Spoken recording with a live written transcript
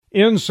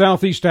In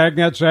Southeast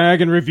AgNet's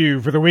Ag and Review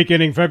for the week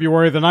ending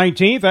February the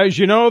 19th, as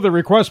you know, the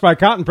request by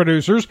cotton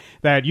producers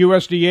that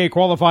USDA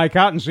qualify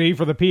cottonseed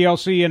for the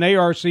PLC and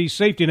ARC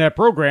safety net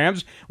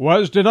programs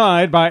was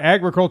denied by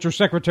Agriculture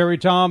Secretary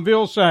Tom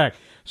Vilsack.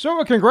 So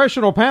a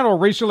congressional panel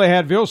recently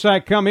had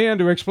Vilsack come in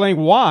to explain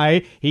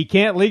why he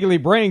can't legally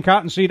bring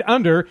cottonseed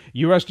under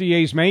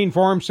USDA's main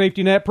farm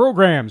safety net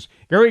programs.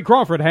 Gary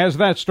Crawford has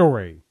that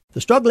story. The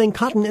struggling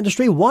cotton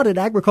industry wanted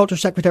Agriculture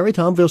Secretary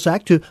Tom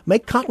Vilsack to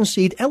make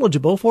cottonseed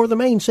eligible for the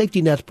main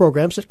safety net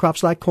programs that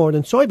crops like corn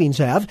and soybeans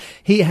have.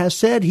 He has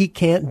said he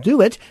can't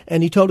do it,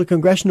 and he told a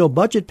congressional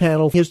budget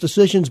panel his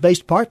decision's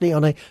based partly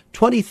on a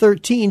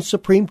 2013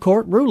 Supreme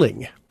Court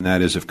ruling. And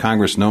that is, if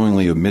Congress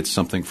knowingly omits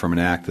something from an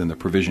act, then the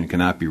provision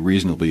cannot be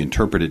reasonably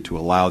interpreted to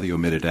allow the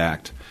omitted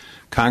act.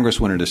 Congress,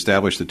 when it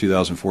established the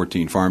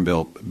 2014 Farm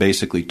Bill,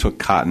 basically took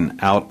cotton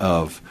out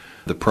of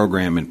the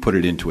program and put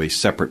it into a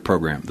separate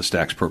program, the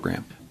STAX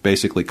program.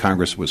 Basically,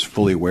 Congress was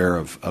fully aware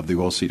of the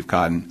oilseed of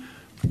cotton,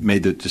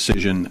 made the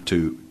decision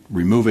to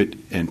remove it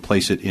and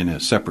place it in a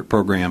separate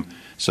program.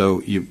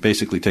 So you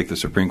basically take the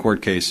Supreme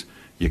Court case,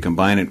 you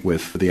combine it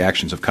with the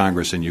actions of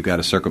Congress, and you've got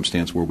a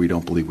circumstance where we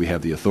don't believe we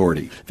have the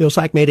authority.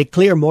 Vilsack made it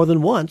clear more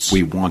than once.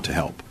 We want to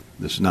help.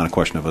 This is not a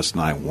question of us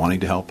not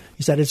wanting to help.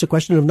 He said it's a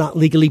question of not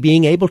legally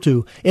being able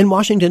to. In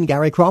Washington,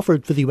 Gary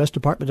Crawford for the U.S.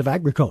 Department of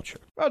Agriculture.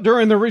 Well,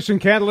 during the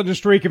recent cattle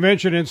industry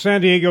convention in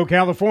San Diego,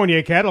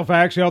 California,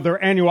 CattleFax held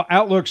their annual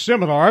Outlook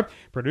seminar.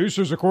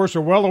 Producers, of course,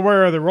 are well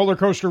aware of the roller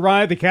coaster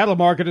ride the cattle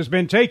market has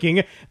been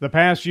taking the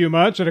past few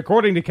months, and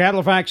according to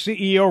CattleFax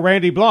CEO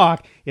Randy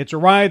Block, it's a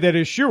ride that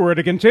is sure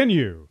to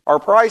continue. Our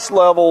price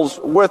levels,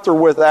 with or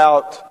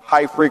without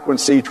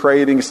high-frequency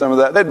trading, some of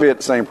that, they'd be at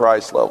the same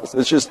price levels.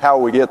 It's just how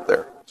we get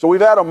there. So we've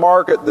had a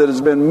market that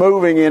has been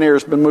moving in here.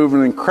 It's been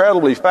moving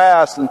incredibly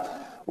fast, and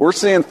we're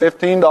seeing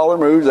 $15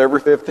 moves every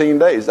 15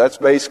 days. That's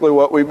basically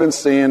what we've been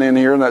seeing in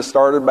here, and that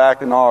started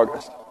back in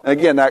August. And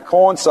again, that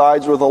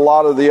coincides with a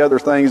lot of the other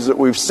things that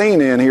we've seen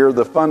in here,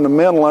 the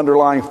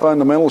underlying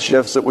fundamental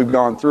shifts that we've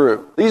gone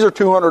through. These are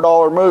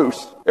 $200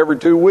 moves every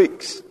 2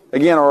 weeks.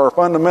 Again, are our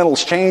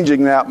fundamentals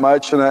changing that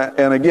much?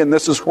 And again,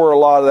 this is where a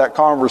lot of that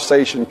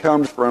conversation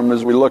comes from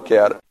as we look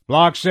at it.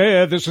 Block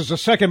said this is the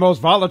second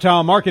most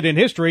volatile market in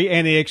history,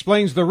 and he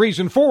explains the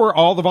reason for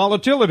all the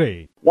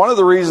volatility. One of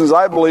the reasons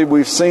I believe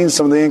we've seen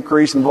some of the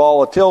increase in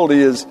volatility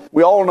is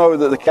we all know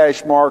that the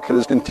cash market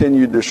has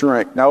continued to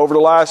shrink. Now, over the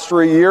last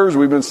 3 years,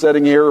 we've been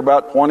sitting here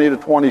about 20 to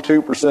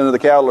 22% of the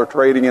cattle are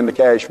trading in the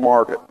cash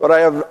market. But I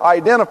have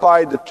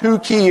identified the two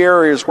key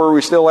areas where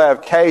we still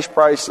have cash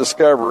price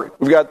discovery.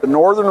 We've got the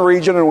northern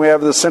region and we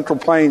have the central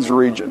plains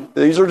region.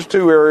 These are the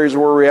two areas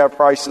where we have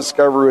price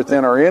discovery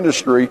within our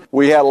industry.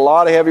 We had a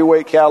lot of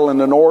heavyweight cattle in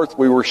the north.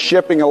 We were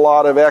shipping a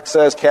lot of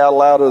excess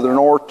cattle out of the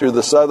north to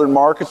the southern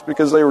markets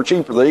because they were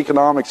cheaper. The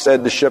economics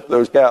said to ship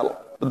those cattle.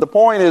 But the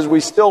point is we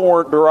still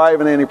weren't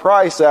deriving any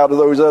price out of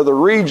those other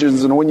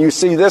regions. And when you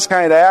see this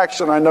kind of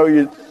action, I know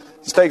it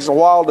takes a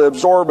while to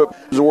absorb it,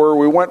 where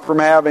we went from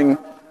having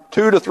 $2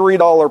 to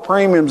 $3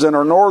 premiums in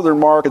our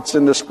northern markets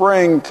in the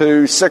spring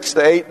to $6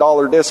 to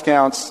 $8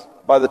 discounts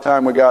by the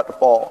time we got to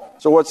fall.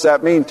 So what's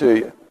that mean to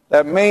you?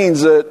 That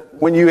means that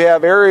when you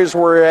have areas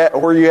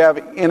where you have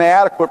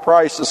inadequate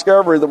price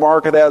discovery, the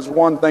market has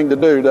one thing to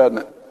do, doesn't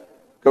it?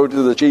 Go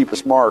to the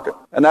cheapest market.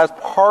 And that's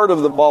part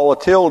of the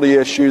volatility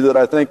issue that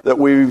I think that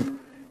we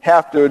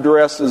have to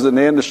address as an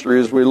industry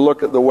as we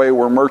look at the way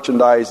we're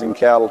merchandising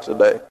cattle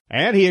today.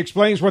 And he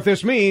explains what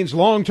this means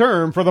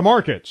long-term for the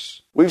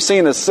markets. We've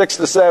seen a 6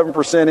 to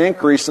 7%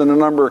 increase in the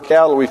number of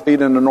cattle we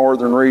feed in the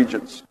northern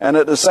regions. And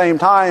at the same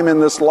time, in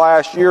this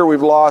last year,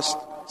 we've lost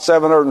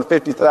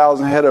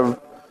 750,000 head of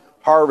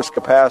harvest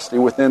capacity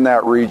within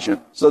that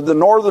region. So the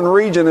northern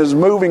region is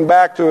moving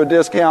back to a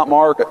discount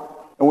market,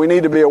 and we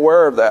need to be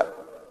aware of that.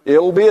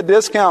 It'll be a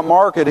discount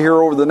market here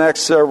over the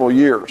next several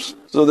years.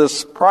 So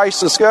this price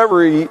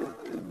discovery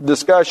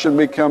discussion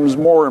becomes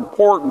more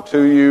important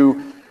to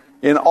you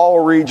in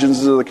all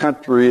regions of the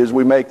country as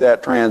we make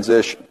that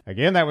transition.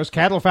 Again, that was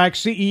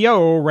CattleFax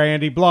CEO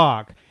Randy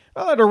Block.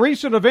 Well, at a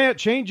recent event,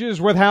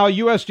 changes with how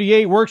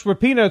USDA works with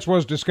peanuts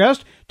was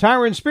discussed.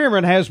 Tyron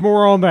Spearman has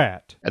more on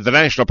that. At the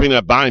National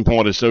Peanut Buying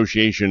Point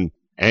Association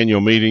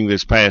annual meeting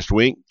this past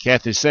week,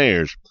 Kathy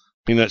Sayers,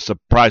 peanut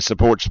price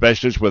support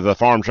specialist with the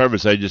Farm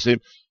Service Agency,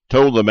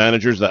 told the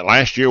managers that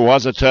last year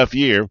was a tough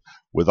year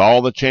with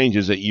all the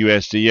changes at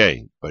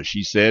USDA. But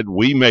she said,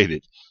 we made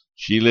it.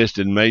 She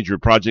listed major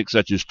projects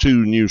such as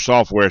 2 new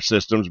software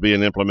systems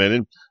being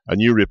implemented, a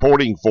new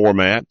reporting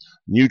format,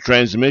 new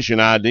transmission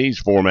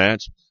IDs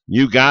formats,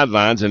 new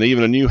guidelines, and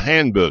even a new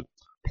handbook.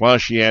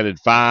 Plus, she added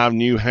 5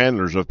 new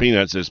handlers of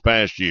peanuts this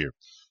past year.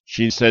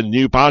 She said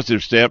new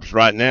positive steps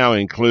right now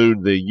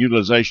include the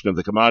utilization of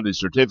the commodity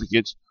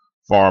certificates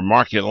for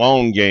market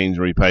loan gains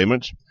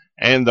repayments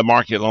and the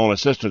market loan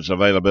assistance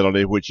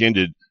availability, which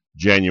ended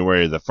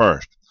January the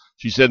 1st.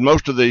 She said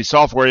most of the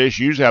software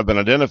issues have been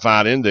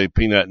identified in the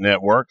peanut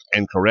network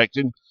and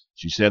corrected.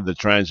 She said the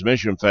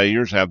transmission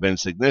failures have been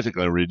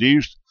significantly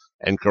reduced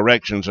and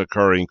corrections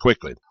occurring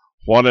quickly.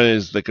 What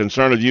is the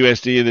concern of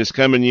USDA this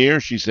coming year?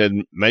 She said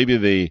maybe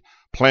the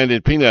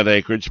planted peanut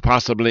acreage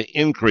possibly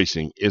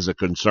increasing is a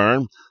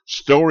concern.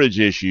 Storage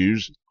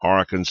issues are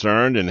a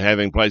concern in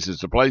having places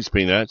to place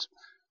peanuts.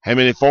 How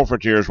many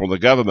forfeitures will the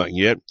government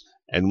get?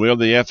 And will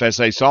the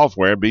FSA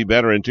software be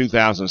better in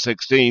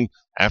 2016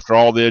 after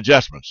all the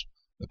adjustments?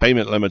 The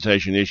payment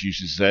limitation issue,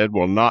 she said,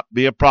 will not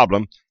be a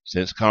problem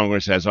since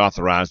Congress has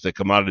authorized the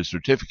commodity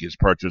certificates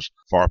purchase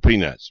for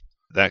peanuts.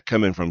 That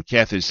coming from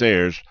Kathy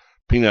Sayers,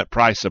 Peanut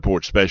Price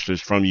Support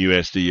Specialist from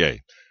USDA.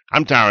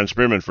 I'm Tyron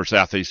Spearman for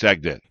Southeast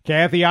AgNet.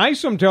 Kathy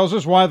Isom tells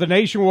us why the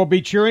nation will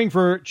be cheering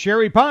for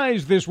cherry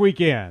pies this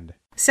weekend.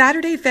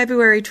 Saturday,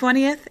 February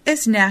 20th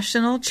is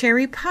National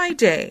Cherry Pie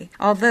Day.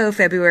 Although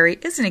February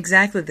isn't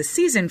exactly the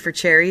season for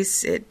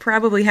cherries, it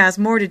probably has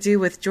more to do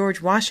with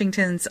George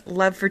Washington's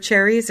love for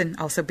cherries and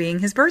also being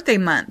his birthday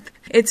month.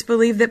 It's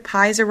believed that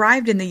pies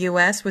arrived in the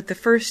U.S. with the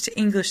first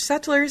English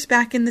settlers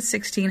back in the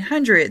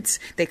 1600s.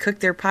 They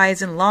cooked their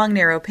pies in long,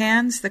 narrow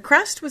pans. The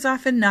crust was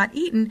often not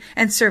eaten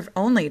and served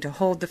only to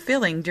hold the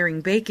filling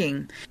during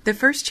baking. The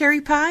first cherry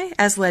pie,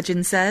 as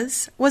legend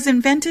says, was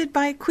invented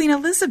by Queen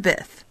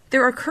Elizabeth.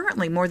 There are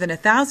currently more than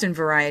 1,000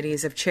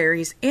 varieties of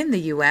cherries in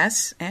the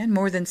U.S., and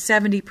more than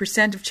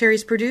 70% of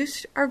cherries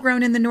produced are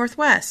grown in the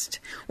Northwest.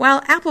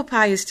 While apple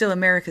pie is still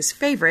America's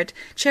favorite,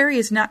 cherry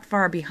is not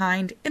far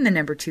behind in the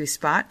number 2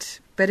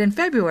 spot. But in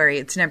February,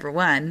 it's number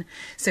 1.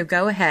 So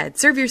go ahead,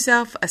 serve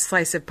yourself a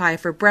slice of pie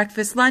for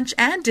breakfast, lunch,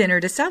 and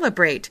dinner to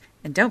celebrate.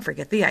 And don't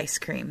forget the ice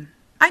cream.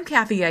 I'm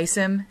Kathy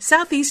Isom,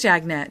 Southeast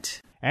AgNet.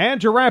 And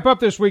to wrap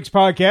up this week's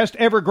podcast,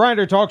 Everett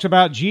Grinder talks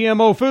about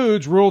GMO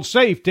foods ruled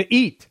safe to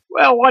eat.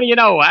 Well, what do you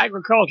know?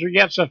 Agriculture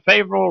gets a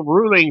favorable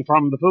ruling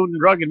from the Food and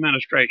Drug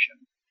Administration.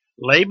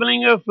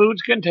 Labeling of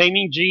foods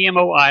containing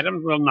GMO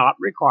items will not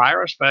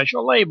require a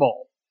special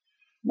label.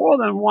 More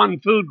than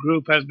one food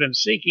group has been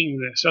seeking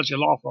such a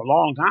law for a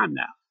long time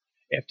now.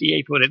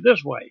 FDA put it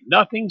this way: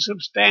 nothing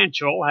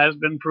substantial has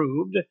been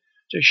proved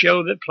to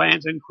show that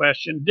plants in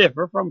question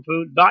differ from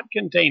food not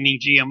containing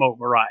GMO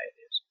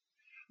varieties.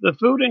 The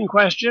food in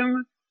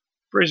question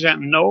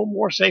present no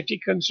more safety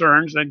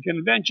concerns than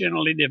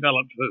conventionally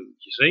developed foods.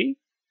 You see,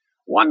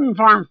 one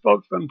farm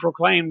spokesman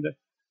proclaimed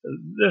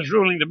this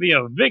ruling to be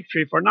a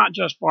victory for not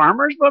just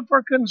farmers, but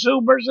for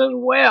consumers as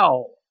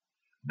well.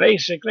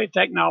 Basically,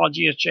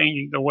 technology is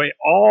changing the way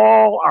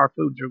all our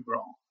foods are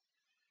grown,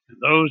 and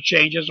those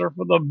changes are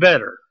for the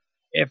better.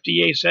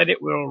 FDA said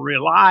it will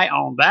rely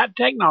on that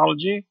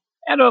technology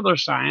and other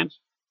science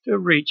to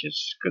reach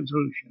its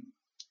conclusion.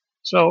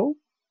 So,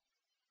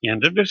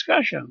 end of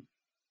discussion.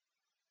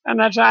 And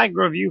that's Ag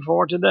Review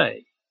for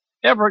today.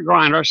 Everett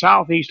Grinder,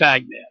 Southeast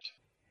AgNet.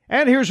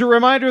 And here's a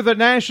reminder that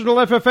National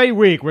FFA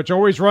Week, which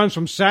always runs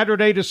from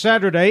Saturday to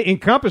Saturday,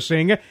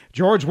 encompassing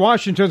George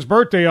Washington's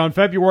birthday on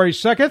February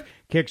 2nd,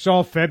 kicks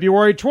off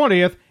February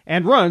 20th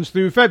and runs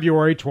through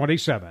February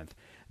 27th.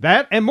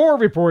 That and more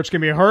reports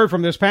can be heard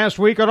from this past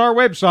week on our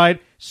website,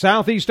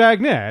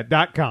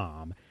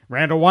 southeastagnet.com.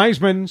 Randall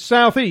Wiseman,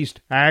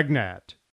 Southeast AgNet.